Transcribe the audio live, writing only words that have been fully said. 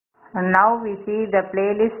And now we see the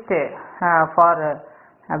playlist for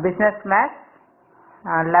business maths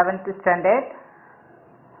 11th standard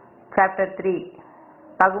chapter 3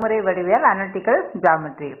 Pagumare Vadiviyal Analytical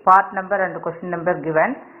Geometry, part number and question number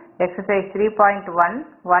given. Exercise 3.1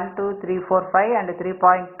 1 2 3 4 5 and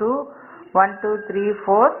 3.2 1 2 3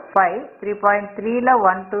 4 5, 3.3 la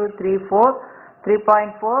 1 2 3 4,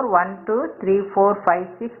 3.4 1 2 3 4 5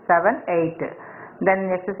 6 7 8. Then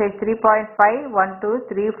exercise 3.5 1 2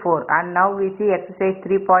 3 4, and now we see exercise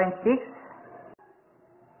 3.6,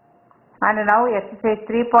 and now exercise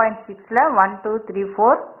 3.6 la 1 2 3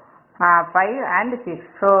 4 5 and 6.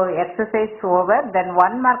 So exercise over. Then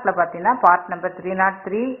 1 mark la pathina part number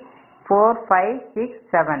 303 4 5 6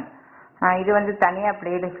 7. இது வந்து தனியா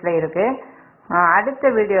பிளேலிஸ்ட்ல இருக்கு. அடுத்த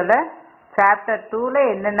வீடியோல chapter 2 ல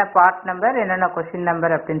என்னென்ன part number என்னென்ன question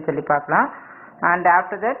number அப்படினு சொல்லி பார்க்கலாம். And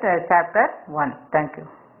after that chapter 1. Thank you.